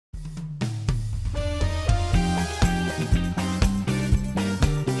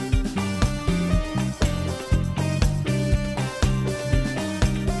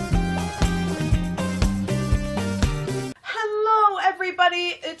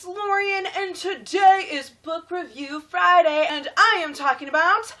it's Lorian, and today is Book Review Friday, and I am talking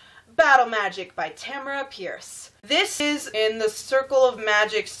about Battle Magic by Tamora Pierce. This is in the Circle of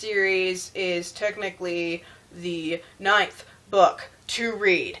Magic series, is technically the 9th book to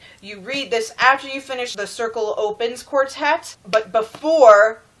read. You read this after you finish the Circle Opens quartet, but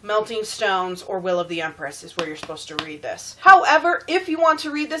before Melting Stones or Will of the Empress is where you're supposed to read this. However, if you want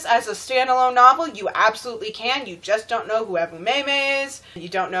to read this as a standalone novel, you absolutely can. You just don't know who Meme is. You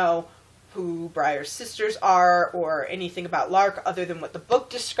don't know who Briar's sisters are or anything about Lark other than what the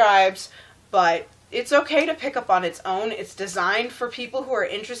book describes, but it's okay to pick up on its own. It's designed for people who are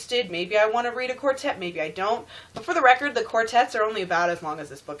interested. Maybe I want to read a quartet, maybe I don't. But for the record, the quartets are only about as long as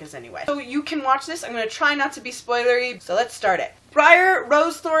this book is anyway. So you can watch this. I'm going to try not to be spoilery, so let's start it. Briar,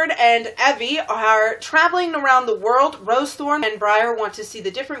 Rosethorn, and Evie are traveling around the world. Rosethorn and Briar want to see the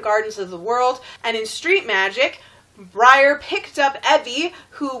different gardens of the world, and in street magic, Briar picked up Evie,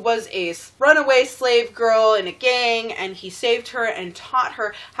 who was a runaway slave girl in a gang, and he saved her and taught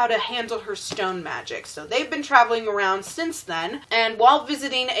her how to handle her stone magic. So they've been traveling around since then, and while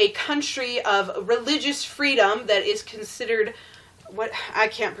visiting a country of religious freedom that is considered, what, I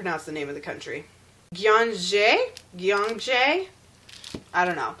can't pronounce the name of the country. Gyeongjae? I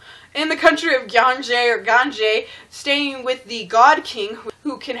don't know. In the country of Gyeongjae or Ganje, staying with the God King,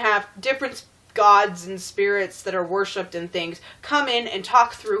 who can have different gods and spirits that are worshipped and things, come in and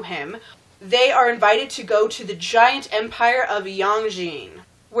talk through him. They are invited to go to the giant empire of Yongjin,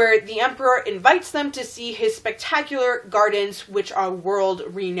 where the emperor invites them to see his spectacular gardens, which are world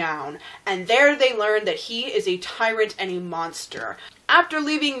renowned. And there they learn that he is a tyrant and a monster. After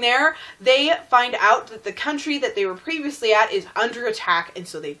leaving there, they find out that the country that they were previously at is under attack, and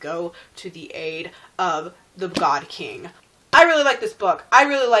so they go to the aid of the God King. I really like this book. I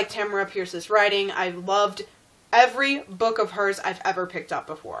really like Tamora Pierce's writing. I loved every book of hers I've ever picked up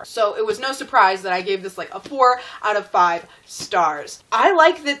before. So it was no surprise that I gave this like a 4 out of 5 stars. I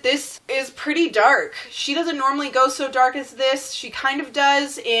like that this is pretty dark. She doesn't normally go so dark as this. She kind of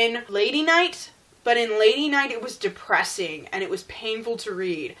does in Lady Night, but in Lady Night it was depressing and it was painful to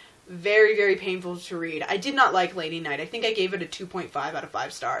read. Very, very painful to read. I did not like Lady Night. I think I gave it a 2.5 out of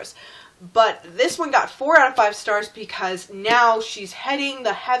 5 stars. But this one got 4 out of 5 stars because now she's heading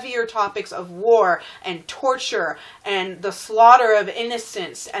the heavier topics of war and torture and the slaughter of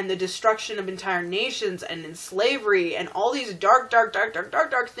innocents and the destruction of entire nations and in slavery and all these dark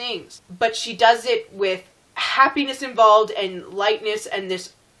things. But she does it with happiness involved and lightness and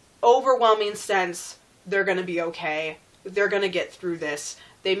this overwhelming sense they're going to be okay. They're going to get through this.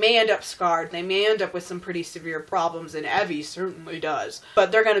 They may end up scarred, they may end up with some pretty severe problems, and Evie certainly does,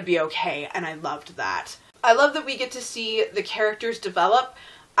 but they're gonna be okay, and I loved that. I love that we get to see the characters develop.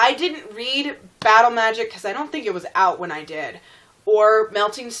 I didn't read Battle Magic because I don't think it was out when I did, or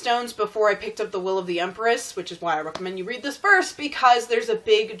Melting Stones before I picked up the Will of the Empress, which is why I recommend you read this first, because there's a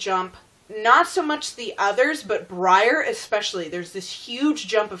big jump. Not so much the others, but Briar especially. There's this huge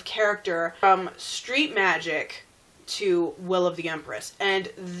jump of character from street magic to Will of the Empress, and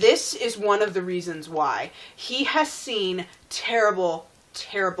this is one of the reasons why. He has seen terrible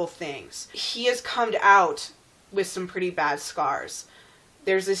things. He has come out with some pretty bad scars.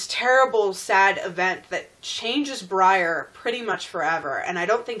 There's this terrible, sad event that changes Briar pretty much forever, and I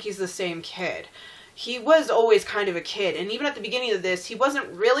don't think he's the same kid. He was always kind of a kid, and even at the beginning of this, he wasn't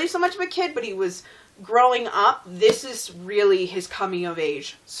really so much of a kid, but he was growing up. This is really his coming of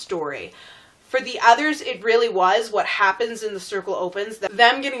age story. For the others, it really was what happens in the Circle Opens. That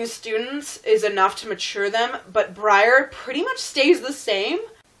them getting students is enough to mature them, but Briar pretty much stays the same.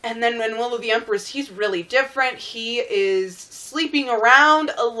 And then in Will of the Empress, he's really different. He is sleeping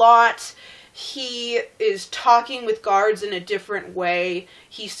around a lot. He is talking with guards in a different way.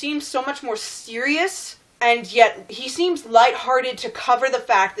 He seems so much more serious, and yet he seems lighthearted to cover the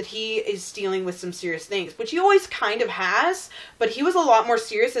fact that he is dealing with some serious things, which he always kind of has, but he was a lot more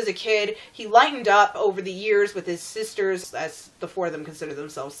serious as a kid. He lightened up over the years with his sisters, as the 4 of them consider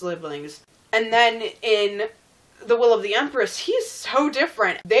themselves siblings. And then in the Will of the Empress, he's so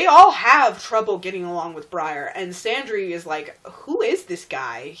different. They all have trouble getting along with Briar, and Sandry is like, who is this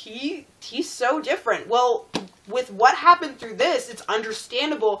guy? He's so different. Well, with what happened through this, it's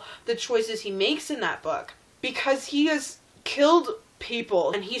understandable the choices he makes in that book. Because he has killed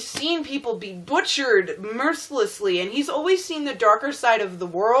people, and he's seen people be butchered mercilessly, and he's always seen the darker side of the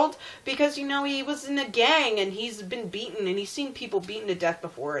world, because, you know, he was in a gang, and he's been beaten, and he's seen people beaten to death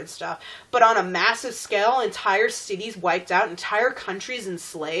before and stuff. But on a massive scale, entire cities wiped out, entire countries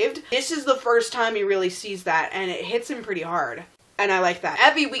enslaved. This is the first time he really sees that, and it hits him pretty hard. And I like that.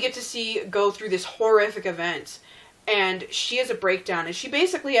 Evie, we get to see go through this horrific event, and she has a breakdown, and she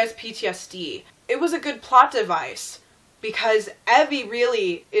basically has PTSD. It was a good plot device, because Evie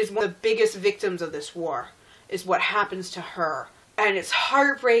really is one of the biggest victims of this war, is what happens to her. And it's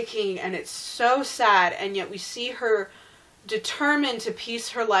heartbreaking, and it's so sad, and yet we see her determined to piece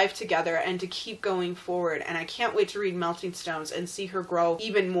her life together and to keep going forward, and I can't wait to read Melting Stones and see her grow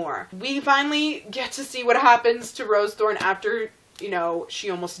even more. We finally get to see what happens to Rosethorn after, you know, she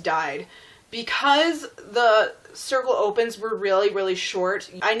almost died. Because the circle opens were really short,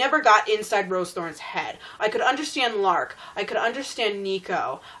 I never got inside Rosethorn's head. I could understand Lark, I could understand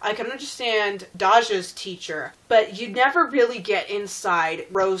Nico, I could understand Daja's teacher, but you never really get inside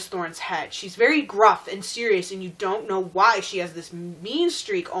Rosethorn's head. She's very gruff and serious, and you don't know why she has this mean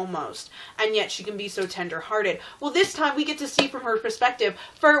streak almost, and yet she can be so tender-hearted. Well, this time we get to see from her perspective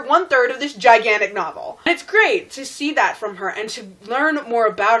for 1/3 of this gigantic novel. And it's great to see that from her and to learn more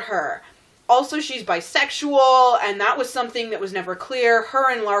about her. Also, she's bisexual, and that was something that was never clear. Her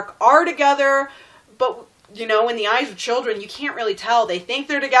and Lark are together, but, you know, in the eyes of children, you can't really tell. They think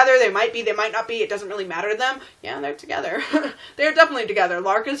they're together, they might be, they might not be, it doesn't really matter to them. Yeah, they're together. They're definitely together.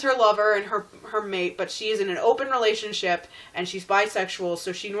 Lark is her lover and her mate, but she is in an open relationship, and she's bisexual,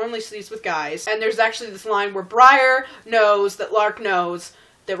 so she normally sleeps with guys. And there's actually this line where Briar knows that Lark knows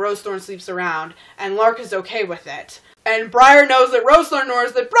that Rosethorn sleeps around, and Lark is okay with it. And Briar knows that Rosethorn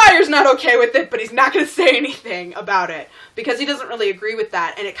knows that Briar's not okay with it, but he's not going to say anything about it because he doesn't really agree with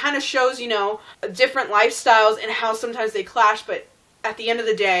that. And it kind of shows, you know, different lifestyles and how sometimes they clash, but at the end of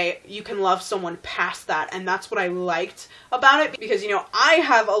the day, you can love someone past that. And that's what I liked about it because, you know, I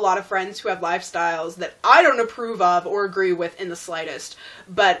have a lot of friends who have lifestyles that I don't approve of or agree with in the slightest.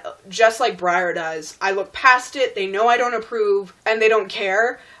 But just like Briar does, I look past it, they know I don't approve, and they don't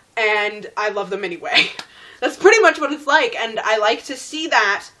care, and I love them anyway. That's pretty much what it's like, and I like to see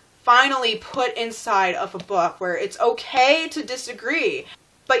that finally put inside of a book where it's okay to disagree,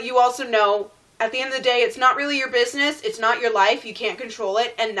 but you also know at the end of the day it's not really your business, it's not your life, you can't control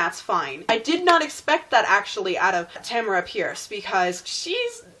it, and that's fine. I did not expect that actually out of Tamora Pierce because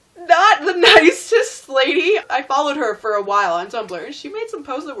she's not the nicest lady. I followed her for a while on Tumblr, and she made some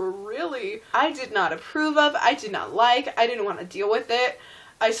posts that were really, I did not approve of, I did not like, I didn't want to deal with it.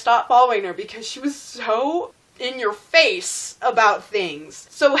 I stopped following her because she was so in your face about things.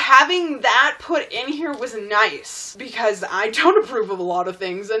 So having that put in here was nice because I don't approve of a lot of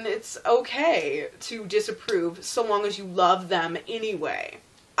things, and it's okay to disapprove so long as you love them anyway.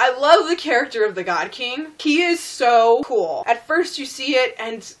 I love the character of the God King. He is so cool. At first you see it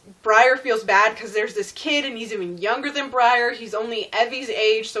and Briar feels bad because there's this kid and he's even younger than Briar. He's only Evie's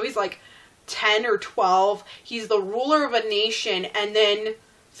age, so he's like 10 or 12. He's the ruler of a nation, and then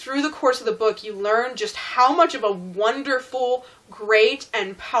through the course of the book, you learn just how much of a wonderful, great,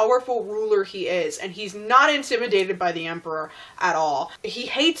 and powerful ruler he is. And he's not intimidated by the Emperor at all. He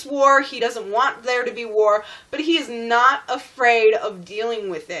hates war, he doesn't want there to be war, but he is not afraid of dealing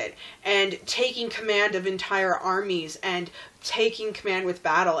with it and taking command of entire armies and taking command with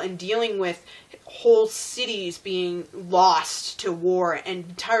battle and dealing with whole cities being lost to war and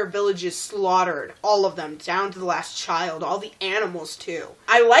entire villages slaughtered, all of them, down to the last child, all the animals too.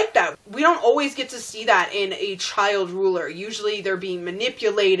 I like that. We don't always get to see that in a child ruler. Usually they're being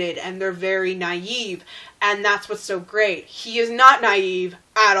manipulated and they're very naive, and that's what's so great. He is not naive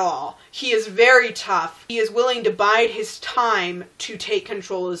at all. He is very tough. He is willing to bide his time to take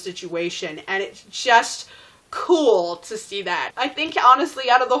control of the situation, and it's just cool to see that. I think honestly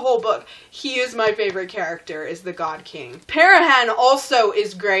out of the whole book, he is my favorite character, is the God King. Parahan also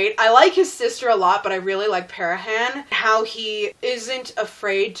is great. I like his sister a lot, but I really like Parahan. How he isn't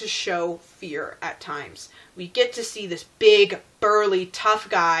afraid to show fear at times. We get to see this big, burly, tough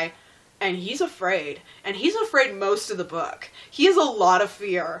guy, and he's afraid. And he's afraid most of the book. He has a lot of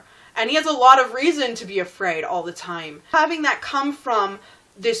fear, and he has a lot of reason to be afraid all the time. Having that come from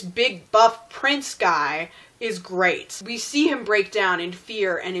this big buff prince guy is great. We see him break down in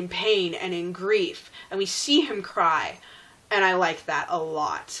fear and in pain and in grief, and we see him cry, and I like that a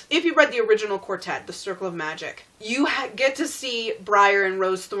lot. If you read the original quartet, The Circle of Magic, you get to see Briar and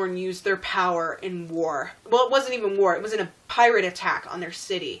Rosethorn use their power in war. Well, it wasn't even war, it was in a pirate attack on their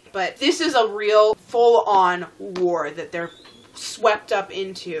city, but this is a real full-on war that they're swept up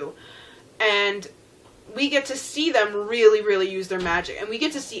into, and we get to see them really use their magic, and we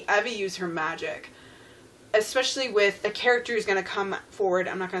get to see Evie use her magic. Especially with the character who's going to come forward.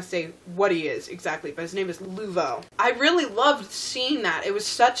 I'm not going to say what he is exactly, but his name is Luvo. I really loved seeing that. It was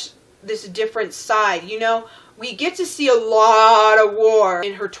such this different side. You know, we get to see a lot of war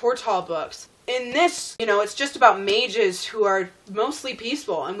in her Tortall books, in this, you know, it's just about mages who are mostly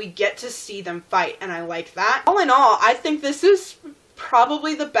peaceful, and we get to see them fight, and I like that. All in all, I think this is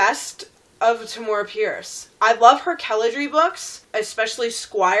probably the best of Tamora Pierce. I love her Kelladry books, especially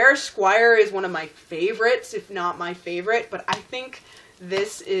Squire. Squire is one of my favorites, if not my favorite, but I think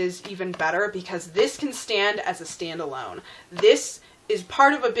this is even better because this can stand as a standalone. This is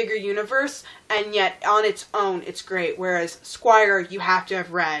part of a bigger universe, and yet on its own it's great, whereas Squire, you have to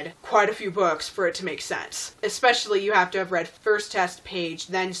have read quite a few books for it to make sense. Especially you have to have read First Test, Page,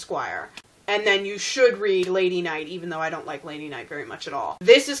 then Squire. And then you should read Lady Knight, even though I don't like Lady Knight very much at all.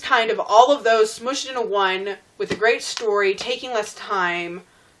 This is kind of all of those smushed into one, with a great story, taking less time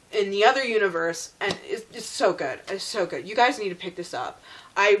in the other universe, and it's so good. It's so good. You guys need to pick this up.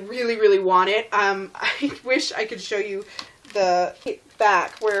 I really, really want it. I wish I could show you the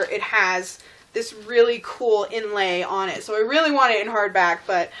back where it has this really cool inlay on it. So I really want it in hardback,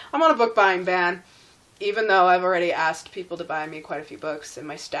 but I'm on a book buying ban. Even though I've already asked people to buy me quite a few books, and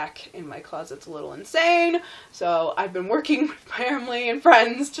my stack in my closet's a little insane. So I've been working with family and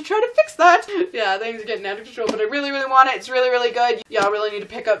friends to try to fix that. Yeah, things are getting out of control, but I really, really want it. It's really, really good. Y'all really need to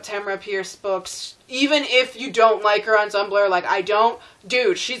pick up Tamora Pierce books. Even if you don't like her on Tumblr, like I don't.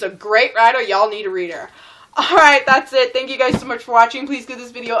 Dude, she's a great writer. Y'all need to read her. Alright, that's it. Thank you guys so much for watching. Please give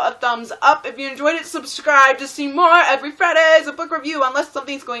this video a thumbs up. If you enjoyed it, subscribe to see more. Every Friday is a book review, unless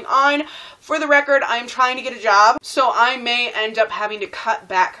something's going on. For the record, I'm trying to get a job, so I may end up having to cut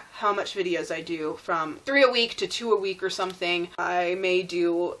back how much videos I do from 3 a week to 2 a week or something. I may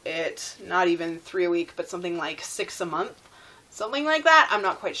do it not even 3 a week, but something like 6 a month. Something like that. I'm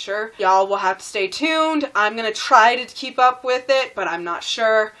not quite sure. Y'all will have to stay tuned. I'm gonna try to keep up with it, but I'm not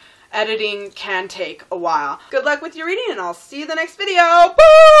sure. Editing can take a while. Good luck with your reading, and I'll see you in the next video.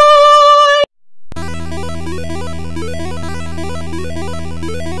 Bye!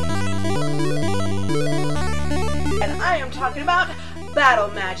 And I am talking about Battle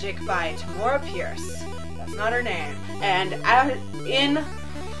Magic by Tamora Pierce. That's not her name. And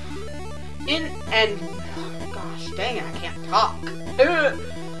gosh dang it, I can't talk.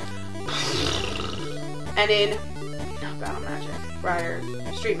 And in Battle Magic,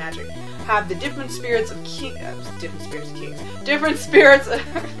 Street Magic, have the different spirits of kings, different spirits,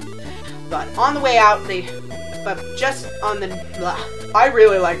 but on the way out, but just on the, blah. I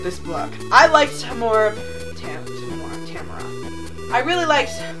really like this book. I liked Tamora. I really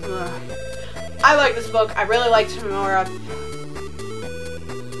liked, I like this book. I really liked Tamora.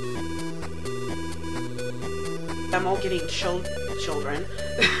 Them all getting children.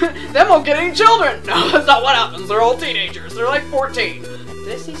 Them all getting children! No, that's not what happens. They're all teenagers. They're like 14. Did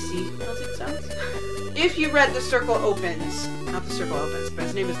I say sequencing sounds? If you read The Circle Opens, not The Circle Opens, but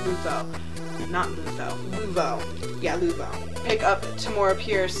his name is Lutho. Not Lutho. Luvo. Yeah, Luvo. Pick up Tamora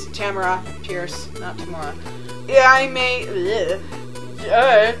Pierce. Tamora Pierce. Not Tamora. Yeah, I may...